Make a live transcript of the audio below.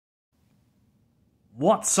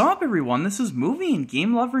What's up, everyone? This is Movie and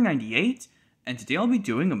Game Lover 98, and today I'll be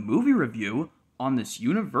doing a movie review on this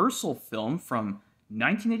Universal film from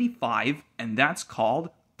 1985, and that's called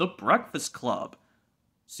The Breakfast Club.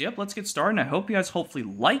 So yep, let's get started, and I hope you guys hopefully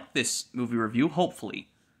like this movie review, hopefully.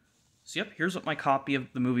 So yep, here's what my copy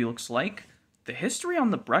of the movie looks like. The history on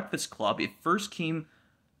The Breakfast Club, it first came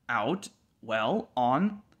out,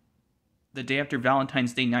 on the day after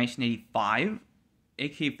Valentine's Day 1985,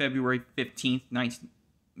 aka February 15th,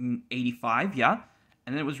 1985, yeah.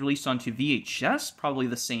 And then it was released onto VHS, probably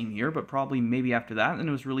the same year, but probably maybe after that. And then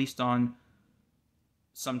it was released on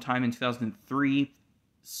sometime in 2003,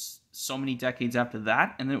 so many decades after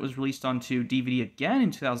that. And then it was released onto DVD again in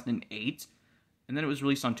 2008. And then it was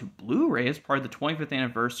released onto Blu-ray as part of the 25th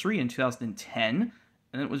anniversary in 2010. And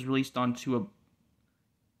then it was released onto a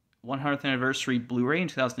 100th anniversary Blu-ray in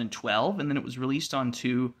 2012. And then it was released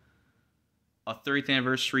onto a 30th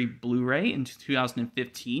anniversary Blu-ray in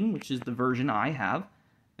 2015, which is the version I have.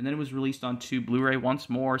 And then it was released onto Blu-ray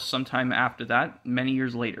once more sometime after that, many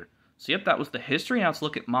years later. So yep, that was the history. Now let's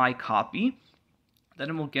look at my copy.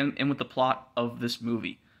 Then we'll get in with the plot of this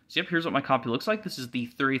movie. So yep, here's what my copy looks like. This is the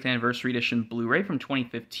 30th anniversary edition Blu-ray from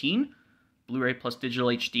 2015. Blu-ray plus digital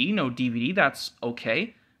HD, no DVD, that's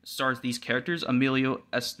okay. It stars these characters, Emilio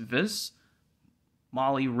Estevez,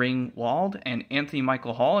 Molly Ringwald, and Anthony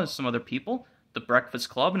Michael Hall as some other people. The Breakfast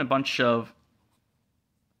Club, and a bunch of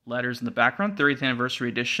letters in the background. 30th anniversary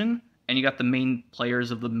edition. And you got the main players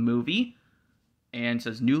of the movie. And it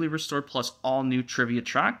says newly restored plus all new trivia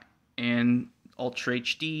track. And Ultra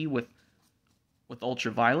HD with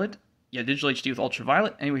ultraviolet. Yeah, digital HD with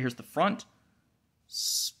ultraviolet. Anyway, here's the front.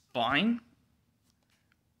 Spine.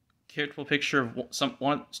 Character picture of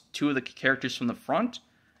two of the characters from the front.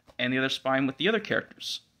 And the other spine with the other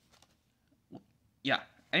characters. Yeah,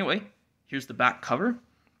 anyway. Here's the back cover.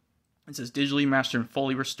 It says digitally mastered and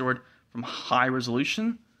fully restored from high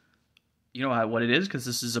resolution. You know what it is, because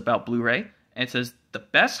this is about Blu-ray. And it says the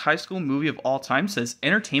best high school movie of all time, says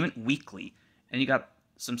Entertainment Weekly. And you got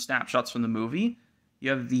some snapshots from the movie.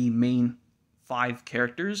 You have the main 5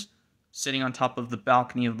 characters sitting on top of the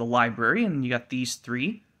balcony of the library. And you got these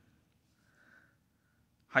 3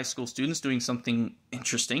 high school students doing something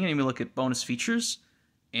interesting. And you look at bonus features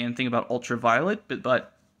and think about ultraviolet,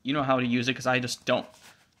 but you know how to use it, because I just don't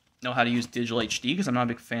know how to use digital HD, because I'm not a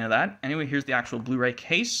big fan of that. Anyway, here's the actual Blu-ray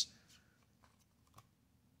case.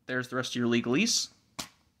 There's the rest of your legalese.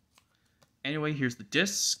 Anyway, here's the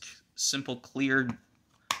disc. Simple, clear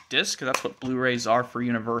disc, because that's what Blu-rays are for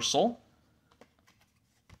Universal.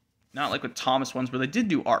 Not like with Thomas ones, where they did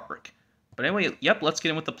do artwork. But anyway, yep, let's get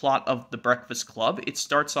in with the plot of The Breakfast Club. It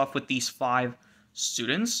starts off with these 5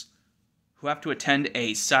 students who have to attend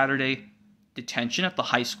a Saturday detention at the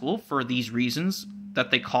high school for these reasons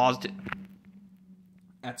that they caused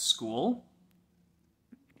at school.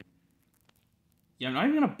 Yeah, I'm not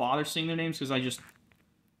even gonna bother saying their names, because they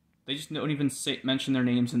just don't even mention their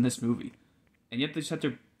names in this movie, and yet they just have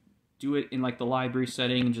to do it in like the library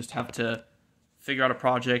setting and just have to figure out a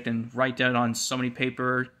project and write down on so many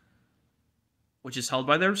paper, which is held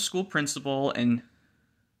by their school principal. And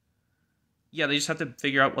yeah, they just have to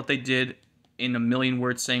figure out what they did in a million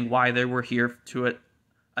words, saying why they were here to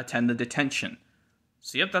attend the detention.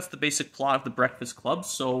 So yep, that's the basic plot of The Breakfast Club.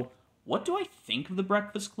 So what do I think of The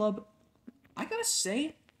Breakfast Club? I gotta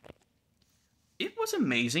say, it was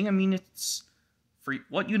amazing. I mean, it's for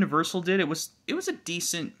what Universal did, it was a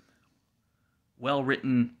decent,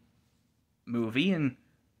 well-written movie, and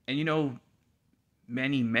you know,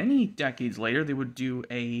 many decades later, they would do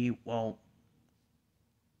an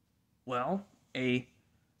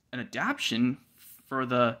adaptation for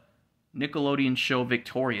the Nickelodeon show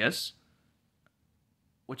Victorious,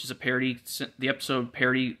 which is a parody. The episode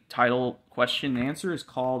parody title question and answer is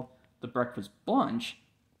called The Breakfast Bunch,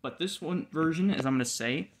 but this one version, as I'm going to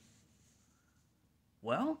say,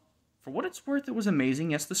 well, for what it's worth, it was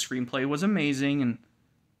amazing. Yes, the screenplay was amazing, and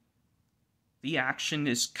the action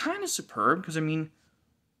is kind of superb, because, I mean,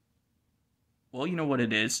 well, you know what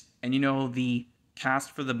it is, and you know the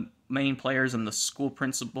cast for the main players and the school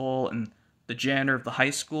principal and the janitor of the high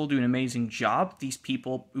school do an amazing job. These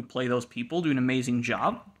people who play those people do an amazing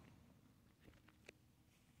job.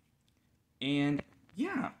 And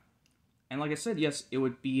yeah, and like I said, yes, they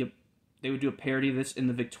would do a parody of this in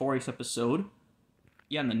the Victorious episode.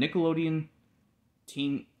 Yeah, in the Nickelodeon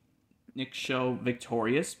teen Nick show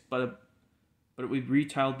Victorious, but it would be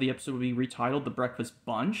retitled. The episode would be retitled The Breakfast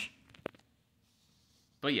Bunch.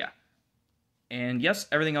 But yeah. And yes,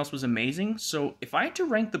 everything else was amazing. So if I had to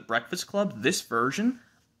rank The Breakfast Club, this version,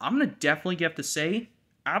 I'm going to definitely have to say,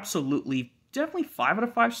 absolutely, definitely 5 out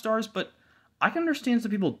of 5 stars, but I can understand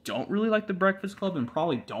some people don't really like The Breakfast Club and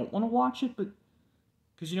probably don't want to watch it, but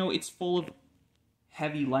because, it's full of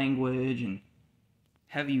heavy language and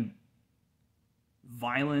heavy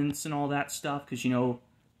violence and all that stuff, because,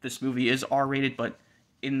 this movie is R-rated, but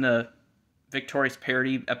in the Victorious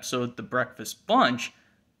parody episode, The Breakfast Bunch,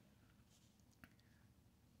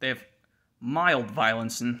 they have mild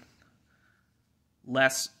violence and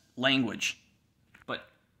less language.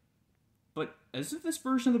 But as of this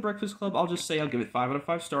version of The Breakfast Club, I'll just say I'll give it 5 out of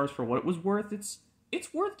 5 stars for what it was worth.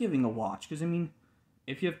 It's worth giving a watch, because,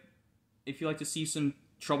 if you like to see some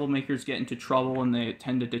troublemakers get into trouble and they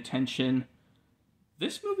attend a detention,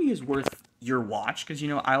 this movie is worth your watch, because,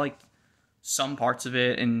 I like some parts of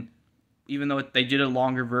it, and even though they did a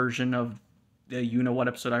longer version of the you-know-what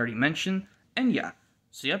episode I already mentioned, and yeah.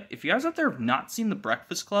 So, yep, if you guys out there have not seen The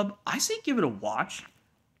Breakfast Club, I say give it a watch.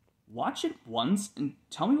 Watch it once and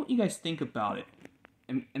tell me what you guys think about it.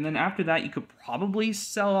 And then after that, you could probably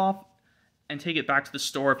sell off and take it back to the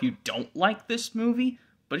store if you don't like this movie.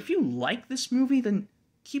 But if you like this movie, then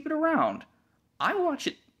keep it around. I watch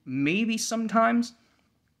it maybe sometimes.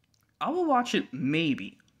 I will watch it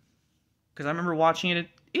maybe. Because I remember watching it,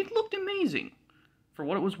 it looked amazing. For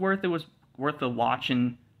what it was worth a watch,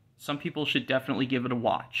 and some people should definitely give it a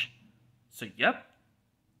watch. So, yep.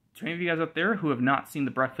 To any of you guys out there who have not seen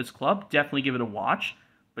The Breakfast Club, definitely give it a watch.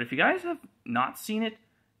 But if you guys have not seen it,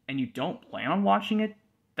 and you don't plan on watching it,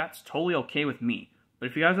 that's totally okay with me. But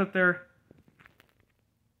if you guys out there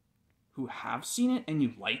who have seen it and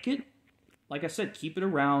you like it, like I said, keep it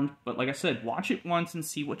around. But like I said, watch it once and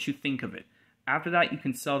see what you think of it. After that, you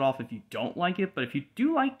can sell it off if you don't like it. But if you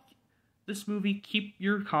do like this movie, keep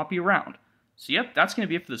your copy around. So yep, that's going to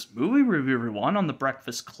be it for this movie review, everyone, on The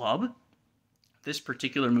Breakfast Club. This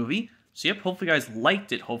particular movie. So yep, hopefully you guys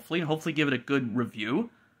liked it, and hopefully give it a good review.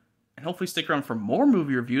 And hopefully stick around for more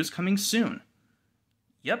movie reviews coming soon.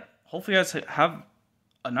 Yep, hopefully you guys have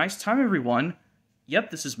a nice time, everyone. Yep,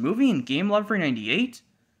 this is Movie and Game Lover 98,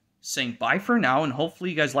 saying bye for now, and hopefully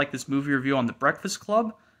you guys like this movie review on The Breakfast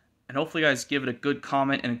Club, and hopefully you guys give it a good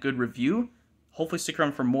comment and a good review. Hopefully stick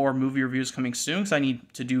around for more movie reviews coming soon, because I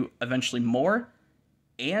need to do eventually more.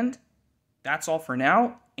 And that's all for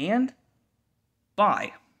now, and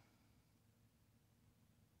bye.